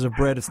slices of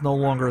bread, it's no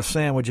longer a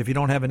sandwich. If you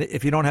don't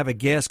have a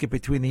gasket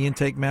between the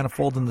intake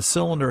manifold and the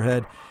cylinder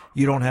head,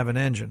 you don't have an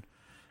engine.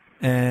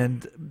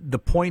 And the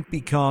point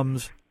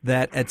becomes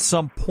that at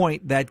some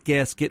point that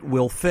gasket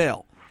will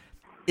fail.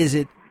 Is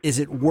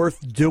it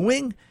worth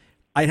doing?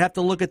 I'd have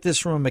to look at this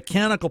from a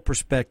mechanical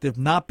perspective,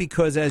 not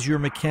because, as your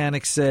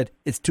mechanic said,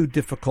 it's too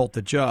difficult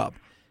a job.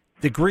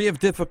 Degree of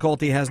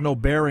difficulty has no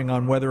bearing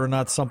on whether or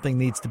not something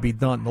needs to be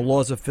done. The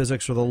laws of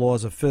physics are the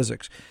laws of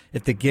physics.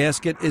 If the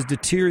gasket is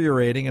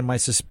deteriorating, and my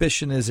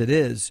suspicion is it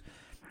is,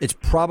 it's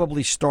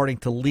probably starting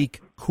to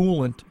leak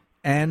coolant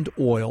and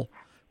oil,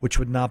 which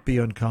would not be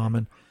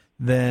uncommon,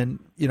 then,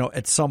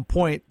 at some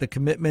point the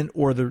commitment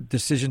or the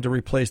decision to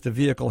replace the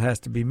vehicle has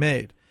to be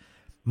made.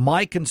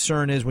 My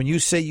concern is when you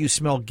say you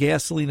smell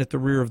gasoline at the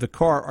rear of the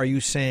car, are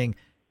you saying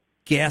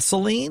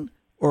gasoline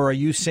or are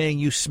you saying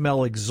you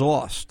smell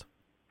exhaust?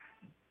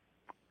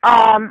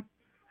 I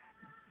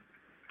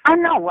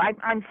know.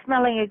 I'm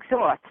smelling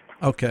exhaust.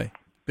 Okay.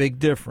 Big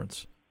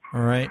difference.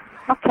 All right.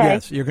 Okay.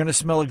 Yes, you're going to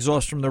smell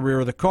exhaust from the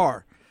rear of the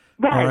car.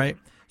 Right. All right.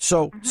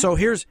 So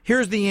here's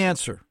the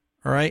answer.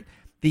 All right.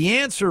 The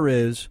answer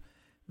is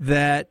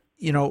that,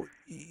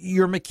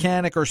 your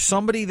mechanic or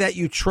somebody that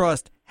you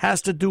trust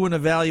has to do an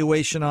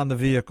evaluation on the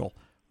vehicle.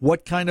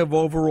 What kind of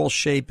overall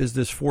shape is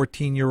this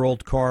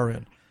 14-year-old car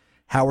in?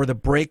 How are the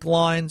brake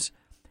lines?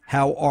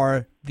 How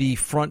are the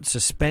front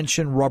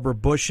suspension rubber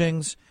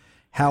bushings?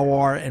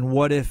 Are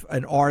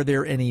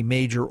there any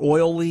major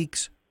oil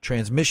leaks,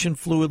 transmission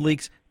fluid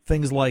leaks,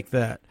 things like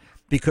that?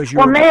 Because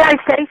may I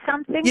say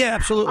something? Yeah,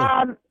 absolutely.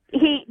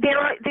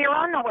 There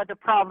are no other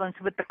problems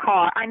with the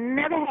car. I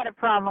never had a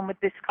problem with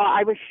this car.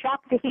 I was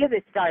shocked to hear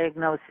this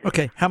diagnosis.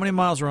 Okay, how many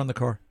miles are on the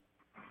car?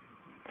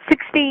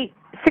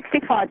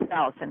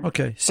 65,000.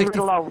 Okay, a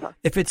little over.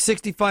 If it's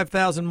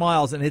 65,000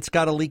 miles and it's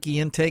got a leaky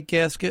intake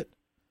gasket,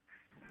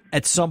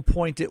 at some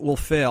point it will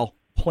fail,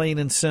 plain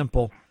and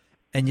simple.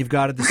 And you've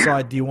got to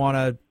decide: do you want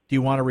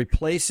to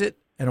replace it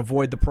and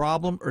avoid the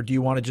problem, or do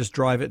you want to just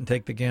drive it and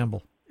take the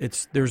gamble?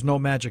 There's no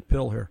magic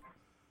pill here.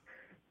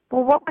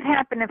 Well, what would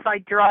happen if I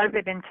drive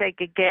it and take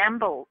a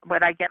gamble?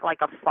 Would I get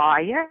like a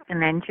fire,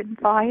 an engine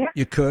fire?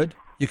 You could.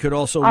 You could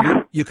also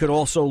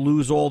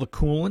lose all the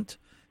coolant.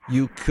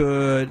 You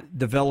could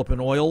develop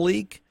an oil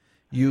leak.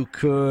 You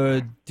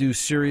could do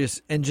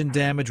serious engine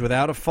damage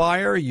without a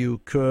fire. You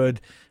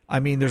could.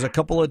 There's a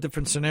couple of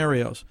different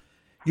scenarios.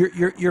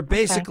 You're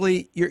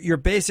basically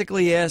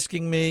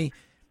asking me,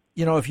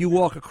 if you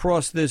walk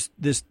across this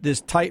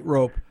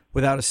tightrope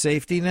without a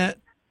safety net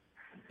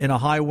in a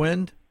high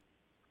wind,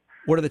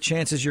 what are the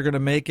chances you're going to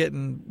make it,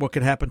 and what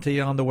could happen to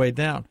you on the way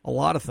down? A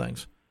lot of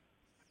things.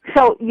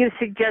 So you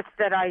suggest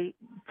that I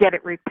get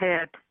it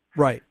repaired,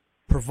 right?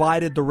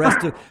 Provided the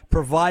rest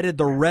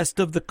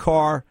of the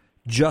car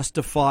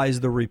justifies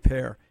the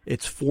repair.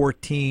 It's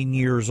 14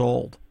 years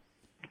old.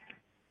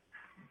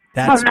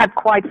 Well, not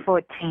quite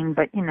 14,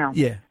 but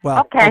Yeah.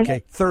 Well,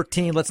 okay.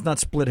 13. Let's not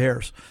split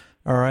hairs.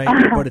 All right.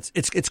 But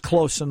it's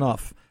close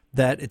enough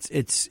that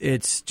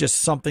it's just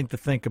something to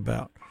think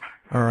about.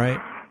 All right.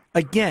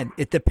 Again,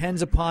 it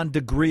depends upon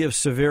degree of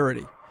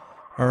severity.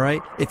 All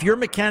right. If your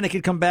mechanic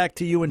had come back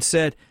to you and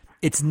said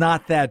it's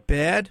not that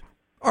bad,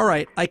 all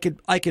right, I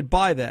could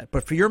buy that.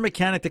 But for your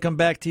mechanic to come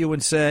back to you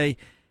and say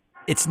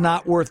it's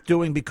not worth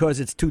doing because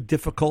it's too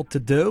difficult to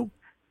do,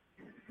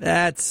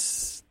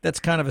 that's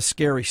kind of a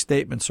scary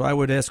statement. So I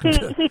would ask him.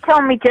 He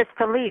told me just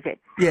to leave it.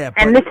 Yeah.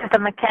 And this is the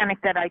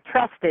mechanic that I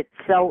trusted.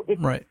 So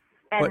it's right.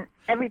 And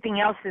everything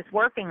else is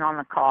working on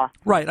the car.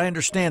 Right, I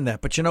understand that,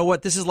 but you know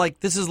what? This is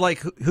like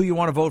who you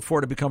want to vote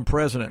for to become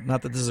president.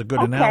 Not that this is a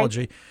good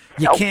analogy.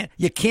 You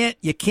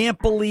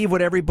can't believe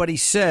what everybody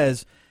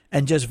says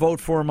and just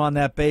vote for him on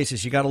that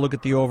basis. You got to look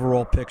at the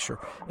overall picture,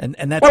 and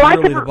that's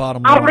really the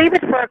bottom line. I'll leave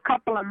it for a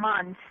couple of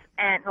months,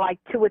 and like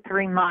 2 or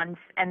 3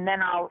 months, and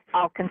then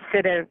I'll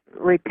consider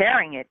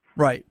repairing it.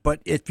 Right, but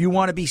if you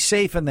want to be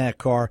safe in that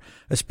car,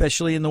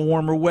 especially in the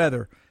warmer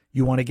weather,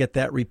 you want to get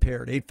that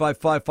repaired.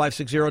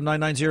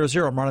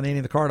 855-560-9900. I'm Ron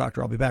Ananian, the Car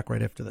Doctor. I'll be back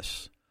right after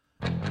this.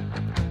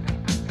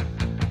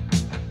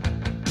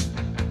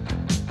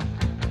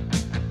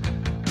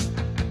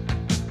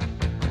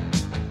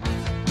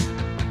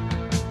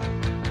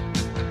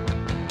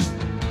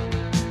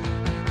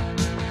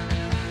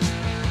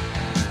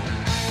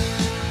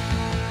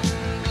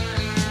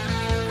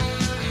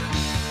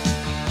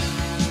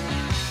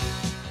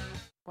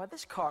 Well,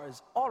 this car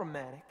is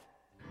automatic.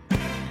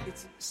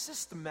 It's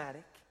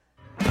systematic.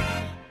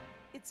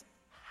 It's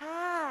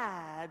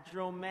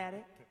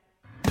hydromatic.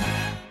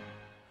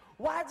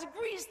 Why, it's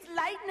greased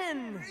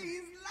lightning.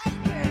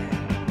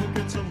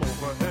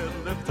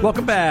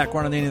 Welcome back.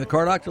 Ron Ananian, the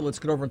Car Doctor. Let's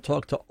get over and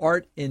talk to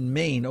Art in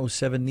Maine,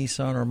 07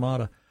 Nissan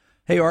Armada.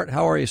 Hey, Art,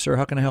 how are you, sir?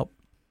 How can I help?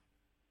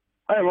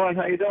 Hi, Ron.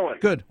 How you doing?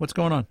 Good. What's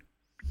going on?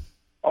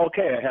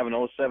 Okay, I have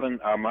an 07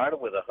 Armada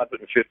with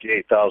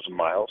 158,000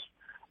 miles.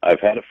 I've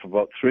had it for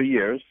about 3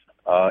 years.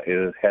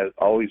 It has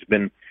always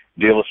been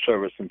dealer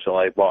service until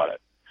I bought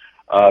it.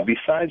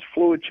 Besides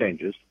fluid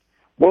changes,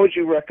 what would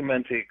you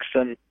recommend to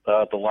extend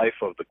the life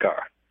of the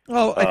car?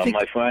 Oh, I think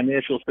my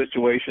financial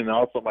situation and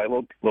also my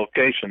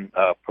location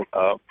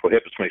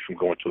prohibits me from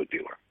going to a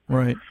dealer.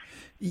 Right.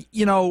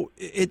 You know,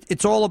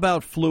 it's all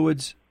about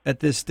fluids at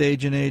this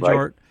stage in age, right.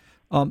 Art.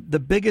 The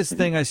biggest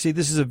thing I see,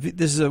 this is a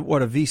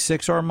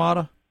V6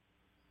 Armada?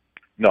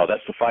 No,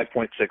 that's the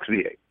 5.6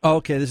 V8. Oh,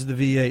 okay, this is the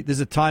V8. This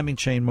is a timing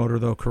chain motor,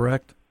 though,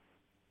 correct?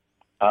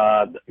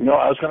 No,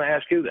 I was going to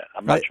ask you that.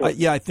 I'm not sure.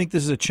 I think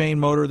this is a chain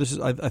motor. This is,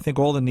 I think,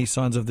 all the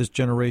Nissans of this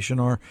generation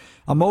are.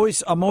 I'm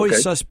always okay.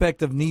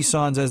 suspect of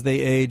Nissans as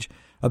they age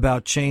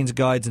about chains,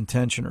 guides, and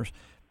tensioners.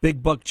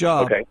 Big buck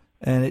job. Okay.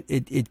 and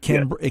it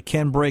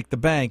can break the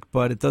bank,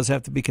 but it does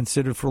have to be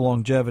considered for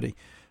longevity.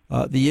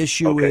 The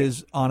issue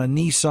is on a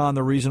Nissan.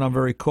 The reason I'm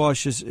very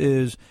cautious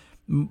is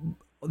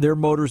their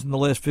motors in the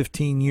last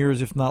 15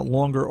 years, if not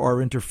longer,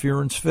 are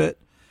interference fit,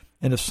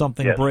 and if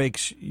something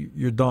breaks,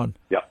 you're done.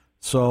 Yeah.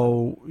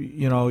 So,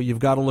 you've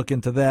got to look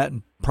into that,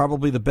 and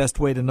probably the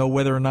best way to know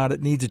whether or not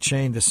it needs a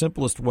change, the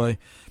simplest way,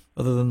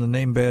 other than the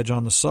name badge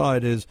on the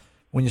side, is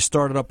when you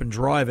start it up and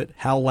drive it,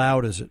 how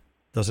loud is it?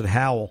 Does it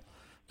howl?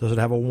 Does it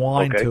have a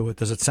whine to it?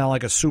 Does it sound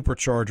like a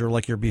supercharger,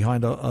 like you're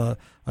behind a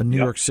New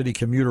York City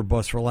commuter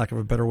bus, for lack of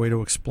a better way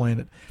to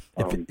explain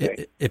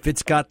it? If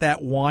it's got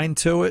that whine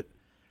to it,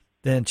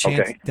 then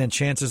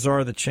chances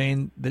are the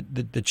chains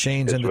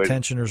and the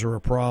tensioners are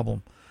a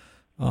problem.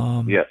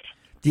 Yes.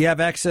 Do you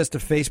have access to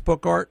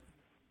Facebook, Art?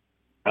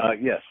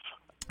 Yes.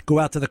 Go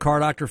out to the Car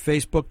Doctor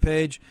Facebook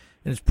page,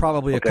 and it's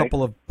probably a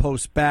couple of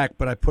posts back,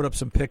 but I put up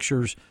some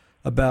pictures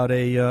about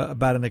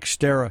an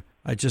Xterra.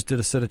 I just did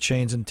a set of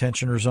chains and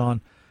tensioners on,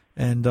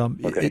 and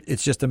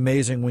it's just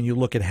amazing when you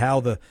look at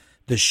how the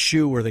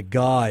shoe or the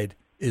guide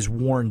is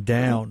worn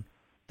down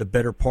the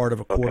better part of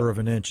a quarter of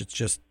an inch. It's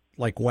just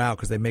like wow,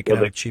 because they make it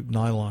out of cheap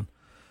nylon.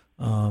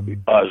 I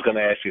was going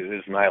to ask you,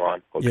 this is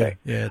nylon. Okay.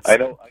 Yeah, I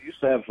know. I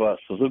used to have a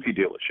Suzuki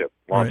dealership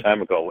a long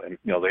time ago, and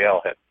they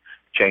all had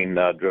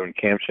chain-driven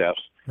camshafts.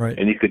 Right.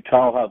 And you could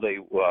tell how they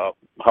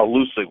how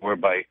loose they were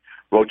by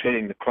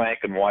rotating the crank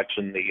and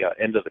watching the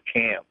end of the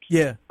cams.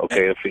 Yeah.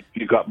 Okay. If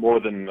you got more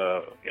than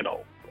I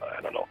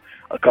don't know,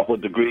 a couple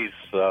of degrees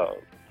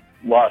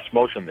lost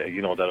motion there,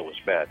 that it was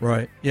bad.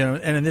 Right.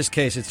 And in this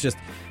case, it's just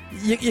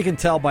you can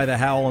tell by the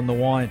howl and the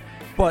whine.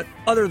 But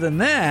other than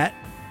that,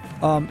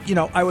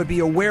 I would be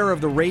aware of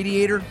the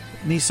radiator.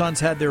 Nissan's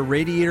had their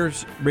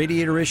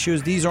radiator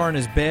issues. These aren't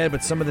as bad,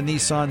 but some of the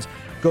Nissans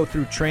go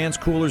through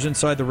transcoolers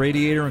inside the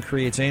radiator and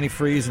creates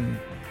antifreeze and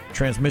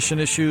transmission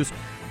issues.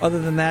 Other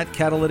than that,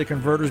 catalytic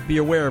converters, be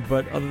aware.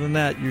 But other than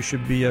that, you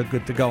should be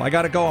good to go. I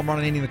got to go. I'm Ron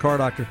Ananian, the Car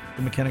Doctor.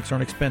 The mechanics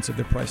aren't expensive.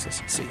 They're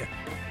priceless. See ya.